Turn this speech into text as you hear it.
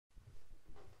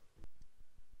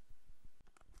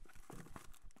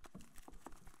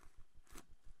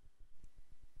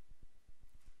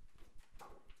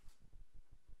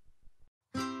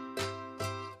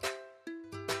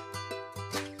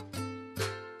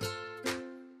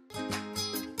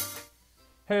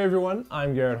Hey everyone,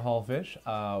 I'm Garrett Hallfish.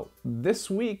 This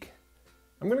week,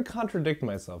 I'm going to contradict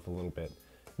myself a little bit.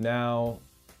 Now,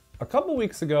 a couple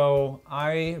weeks ago,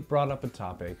 I brought up a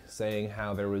topic saying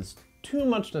how there was too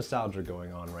much nostalgia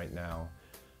going on right now.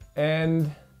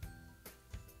 And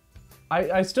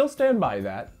I still stand by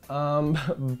that,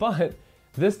 but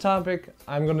this topic,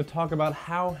 I'm going to talk about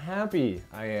how happy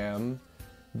I am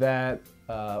that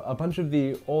a bunch of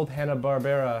the old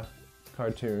Hanna-Barbera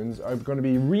cartoons are going to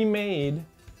be remade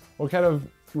or kind of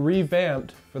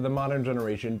revamped for the modern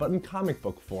generation, but in comic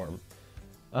book form.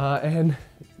 And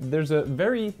there's a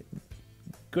very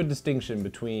good distinction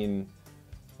between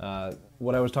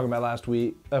what I was talking about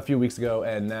a few weeks ago,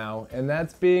 and now, and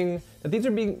that these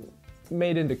are being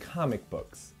made into comic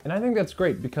books. And I think that's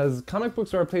great because comic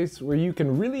books are a place where you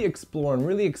can really explore and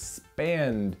really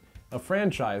expand a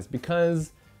franchise,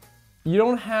 because you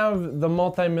don't have the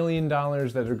multi-million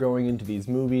dollars that are going into these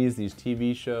movies, these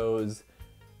TV shows.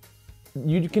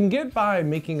 You can get by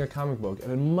making a comic book at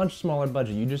a much smaller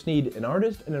budget. You just need an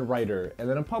artist and a writer and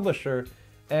then a publisher,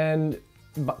 and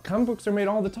comic books are made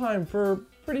all the time for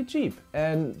pretty cheap.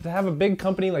 And to have a big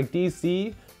company like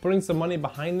DC putting some money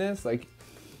behind this, like,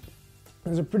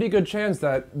 there's a pretty good chance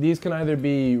that these can either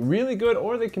be really good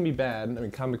or they can be bad. I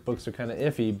mean, comic books are kind of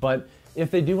iffy, but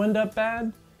if they do end up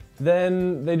bad,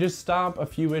 then they just stop a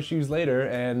few issues later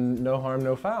and no harm,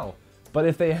 no foul. But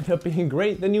if they end up being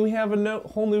great, then you have a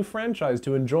whole new franchise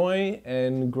to enjoy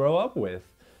and grow up with.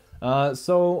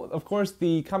 So, of course,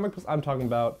 the comic books I'm talking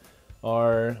about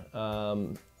are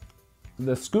the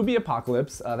Scooby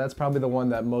Apocalypse. That's probably the one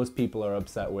that most people are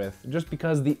upset with, just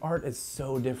because the art is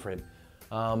so different.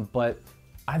 But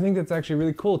I think it's actually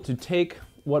really cool to take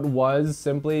what was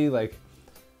simply like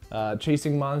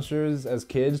chasing monsters as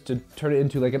kids to turn it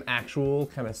into like an actual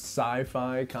kind of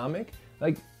sci-fi comic.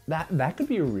 Like that could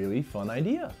be a really fun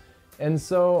idea. And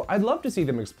so I'd love to see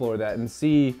them explore that and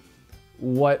see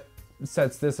what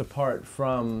sets this apart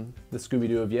from the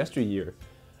Scooby-Doo of yesteryear.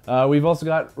 We've also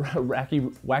got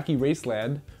Wacky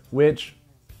Raceland, which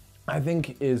I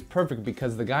think is perfect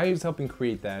because the guy who's helping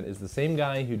create that is the same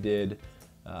guy who did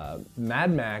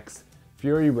Mad Max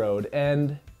Fury Road,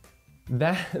 and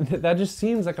that just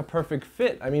seems like a perfect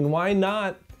fit. I mean, why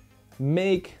not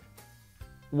make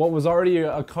what was already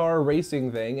a car racing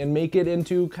thing and make it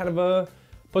into kind of a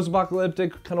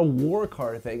post-apocalyptic kind of war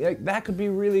car thing? Like, that could be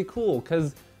really cool,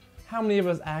 because how many of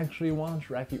us actually watched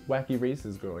wacky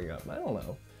races growing up? I don't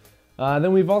know.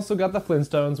 Then we've also got the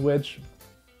Flintstones, which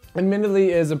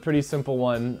admittedly is a pretty simple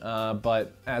one,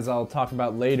 but as I'll talk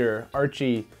about later,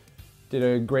 Archie did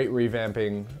a great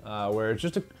revamping where it's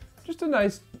just a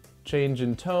nice change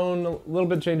in tone, a little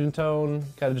bit change in tone,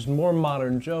 kind of just more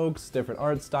modern jokes, different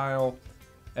art style,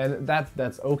 and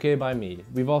that's okay by me.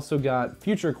 We've also got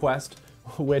Future Quest,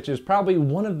 which is probably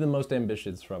one of the most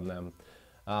ambitious from them.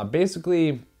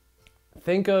 Basically,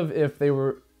 think of if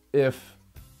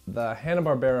the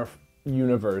Hanna-Barbera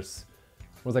universe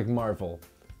was like Marvel,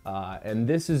 and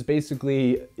this is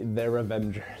basically their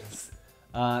Avengers.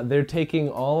 They're taking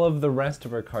all of the rest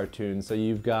of our cartoons, so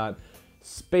you've got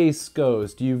Space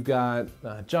Ghost, you've got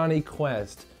Johnny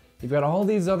Quest, you've got all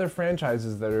these other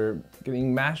franchises that are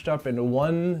getting mashed up into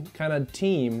one kind of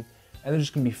team, and they're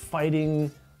just gonna be fighting,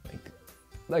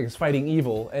 like it's fighting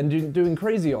evil, and doing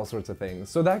crazy all sorts of things.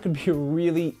 So that could be a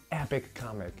really epic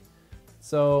comic.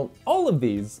 So all of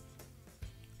these,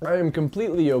 I am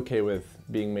completely okay with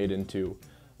being made into,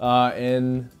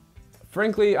 and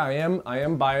frankly, I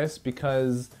am biased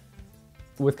because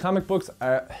with comic books,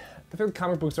 I think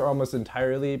comic books are almost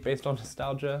entirely based on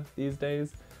nostalgia these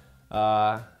days.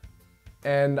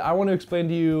 And I want to explain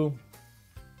to you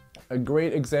a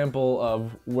great example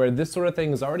of where this sort of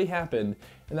thing has already happened,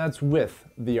 and that's with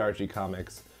the Archie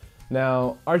comics.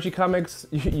 Now, Archie comics,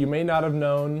 you may not have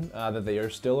known that they are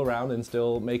still around and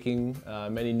still making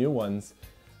many new ones.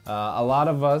 A lot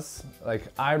of us, like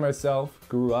I myself,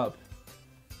 grew up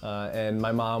and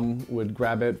my mom would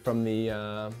grab it from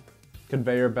the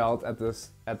conveyor belt at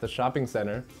the shopping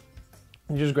center.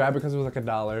 You just grab it because it was like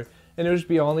 $1, and it would just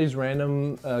be all these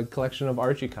random collection of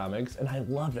Archie comics, and I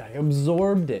loved it. I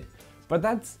absorbed it. But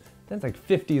that's like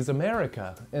 50s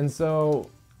America, and so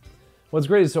what's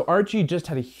great is so Archie just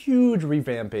had a huge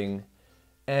revamping,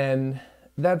 and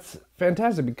that's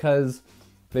fantastic because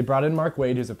they brought in Mark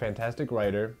Waid, who's a fantastic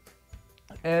writer,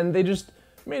 and they just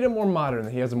made it more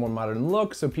modern. He has a more modern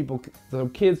look, so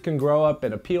kids can grow up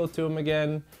and appeal to him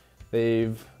again.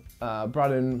 They've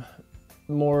brought in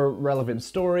more relevant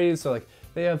stories, so like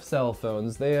they have cell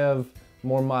phones, they have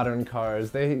more modern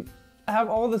cars, they have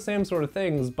all the same sort of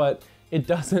things, but it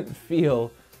doesn't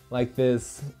feel like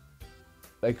this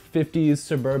like 50s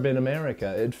suburban America.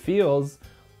 It feels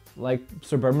like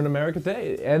Suburban America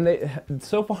Today, and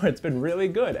so far it's been really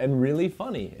good and really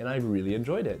funny, and I've really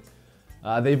enjoyed it.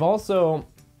 They've also,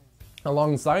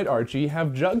 alongside Archie, have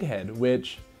Jughead,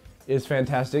 which is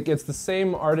fantastic. It's the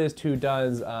same artist who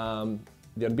does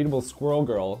The Unbeatable Squirrel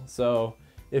Girl, so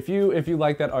if you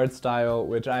like that art style,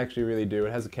 which I actually really do,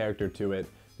 it has a character to it,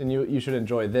 then you should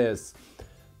enjoy this.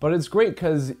 But it's great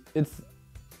because it's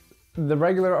the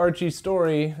regular Archie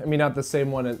story, I mean not the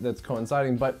same one that's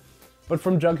coinciding, but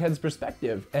from Jughead's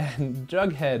perspective. And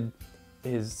Jughead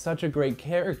is such a great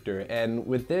character, and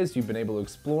with this you've been able to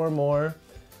explore more,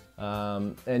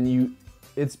 and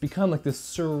it's become like this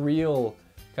surreal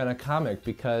kind of comic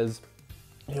because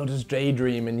you'll just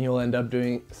daydream and you'll end up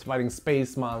fighting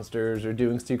space monsters or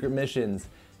doing secret missions.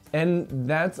 And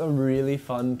that's a really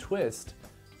fun twist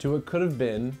to what could have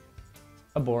been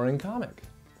a boring comic.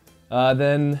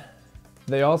 Then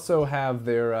they also have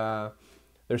their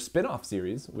spin-off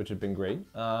series, which have been great.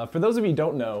 For those of you who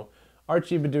don't know,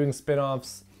 Archie has been doing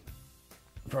spin-offs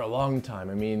for a long time.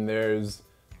 I mean,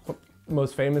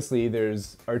 most famously,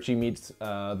 there's Archie Meets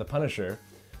the Punisher.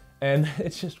 And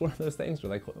it's just one of those things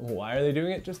where, like, why are they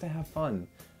doing it? Just to have fun,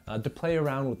 to play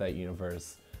around with that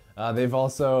universe. They've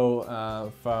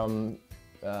also, from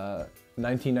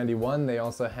 1991, they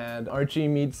also had Archie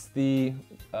Meets the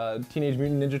Teenage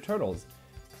Mutant Ninja Turtles.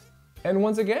 And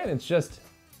once again, it's just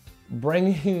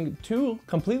bringing two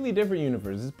completely different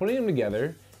universes, putting them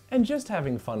together, and just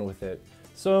having fun with it.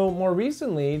 So more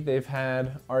recently, they've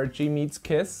had Archie Meets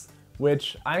Kiss,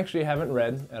 which I actually haven't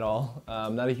read at all.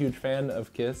 I'm not a huge fan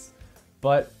of Kiss,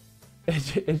 but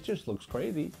it just looks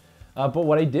crazy. But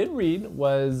what I did read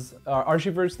was Archie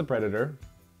vs. the Predator,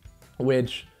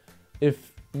 which,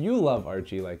 if you love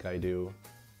Archie like I do,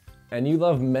 and you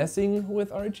love messing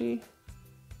with Archie,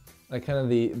 like kind of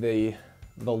the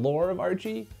lore of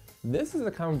Archie, this is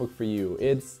a comic book for you.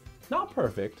 It's not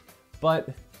perfect, but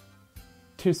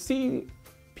to see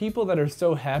people that are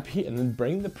so happy and then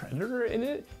bring the Predator in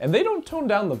it, and they don't tone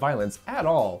down the violence at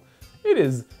all. It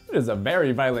is a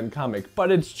very violent comic,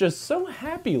 but it's just so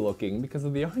happy looking because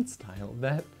of the art style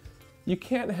that you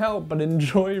can't help but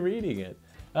enjoy reading it.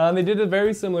 They did a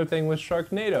very similar thing with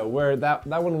Sharknado, where that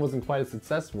one wasn't quite as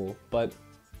successful, but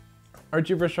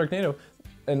Archie vs. Sharknado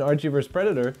and Archie vs.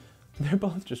 Predator, they're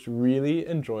both just really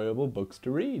enjoyable books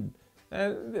to read.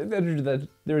 And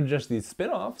they're just these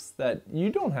spin-offs that you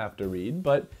don't have to read,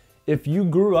 but if you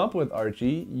grew up with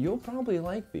Archie, you'll probably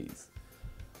like these.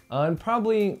 And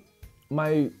probably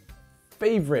my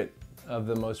favorite of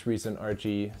the most recent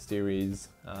Archie series,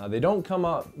 they don't come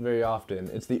up very often,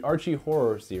 it's the Archie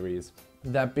Horror series.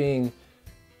 That being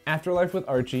Afterlife with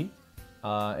Archie,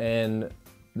 and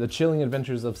The Chilling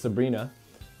Adventures of Sabrina.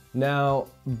 Now,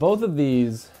 both of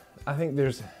these, I think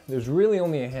there's really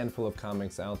only a handful of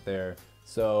comics out there,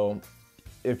 so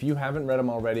if you haven't read them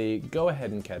already, go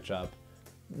ahead and catch up.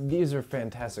 These are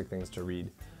fantastic things to read.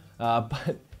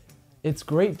 But it's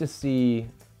great to see,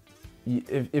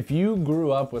 if you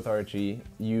grew up with Archie,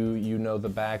 you know the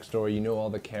backstory, you know all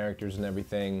the characters and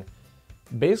everything.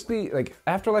 Basically, like,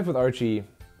 Afterlife with Archie,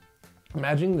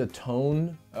 imagine the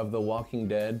tone of The Walking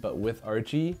Dead, but with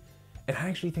Archie. And I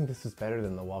actually think this is better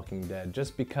than The Walking Dead,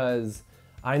 just because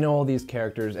I know all these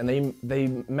characters, and they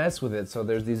mess with it. So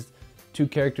there's these two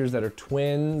characters that are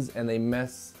twins, and they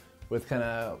mess with kind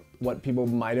of what people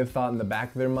might have thought in the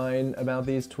back of their mind about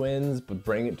these twins, but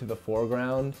bring it to the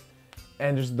foreground.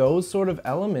 And just those sort of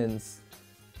elements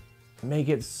make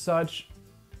it such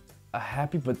a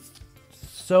happy but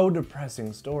so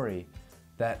depressing story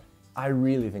that I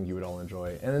really think you would all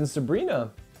enjoy. And then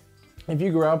Sabrina, if you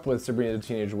grew up with Sabrina the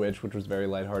Teenage Witch, which was very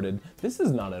lighthearted, this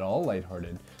is not at all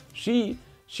lighthearted. She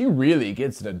really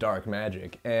gets into dark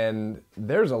magic, and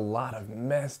there's a lot of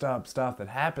messed up stuff that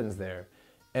happens there.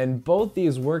 And both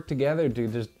these work together to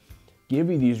just give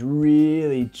you these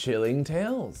really chilling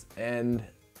tales. And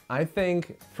I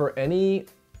think for any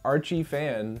Archie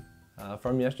fan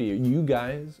from yesteryear, you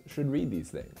guys should read these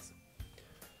things.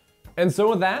 And so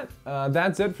with that,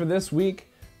 that's it for this week.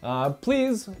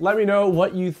 Please let me know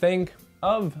what you think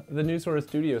of the new sort of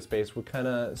studio space. We're kind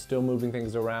of still moving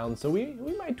things around, so we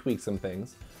might tweak some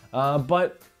things.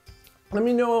 But let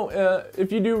me know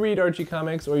if you do read Archie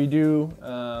comics, or you do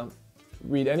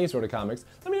read any sort of comics.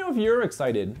 Let me know if you're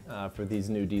excited for these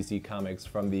new DC comics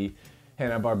from the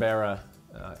Hanna-Barbera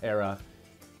era.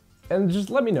 And just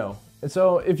let me know. And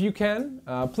so if you can,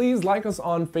 please like us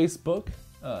on Facebook.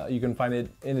 You can find it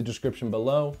in the description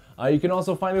below. You can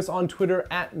also find us on Twitter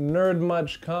at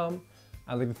NerdMuchCom.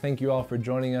 I'd like to thank you all for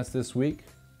joining us this week.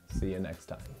 See you next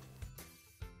time.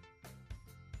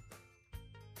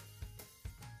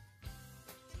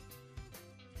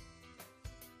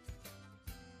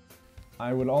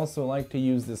 I would also like to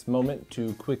use this moment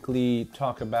to quickly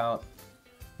talk about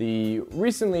the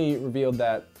recently revealed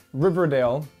that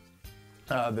Riverdale,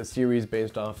 the series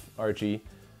based off Archie,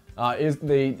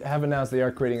 they have announced they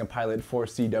are creating a pilot for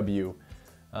CW.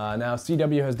 Now,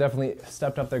 CW has definitely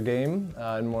stepped up their game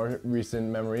in more recent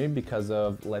memory because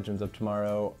of Legends of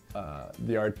Tomorrow,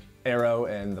 Arrow,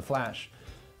 and The Flash.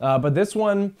 But this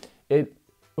one, it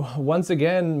once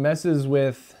again messes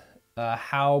with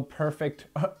how perfect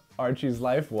Archie's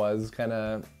life was. Kind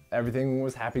of everything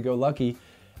was happy-go-lucky,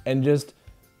 and just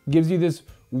gives you this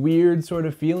weird sort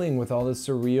of feeling with all this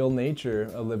surreal nature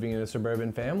of living in a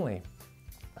suburban family.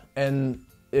 And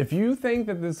if you think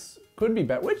that this could be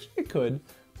better, which it could,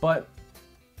 but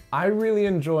I really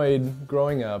enjoyed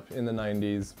growing up in the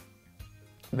 90s.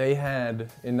 They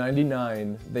had, in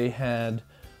 99, they had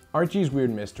Archie's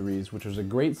Weird Mysteries, which was a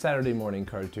great Saturday morning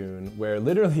cartoon where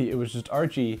literally it was just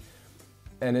Archie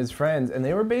and his friends, and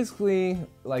they were basically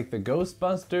like the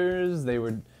Ghostbusters.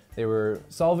 They were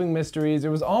solving mysteries. It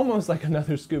was almost like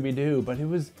another Scooby-Doo, but it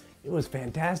was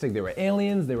fantastic. There were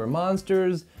aliens, there were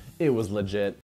monsters. It was legit.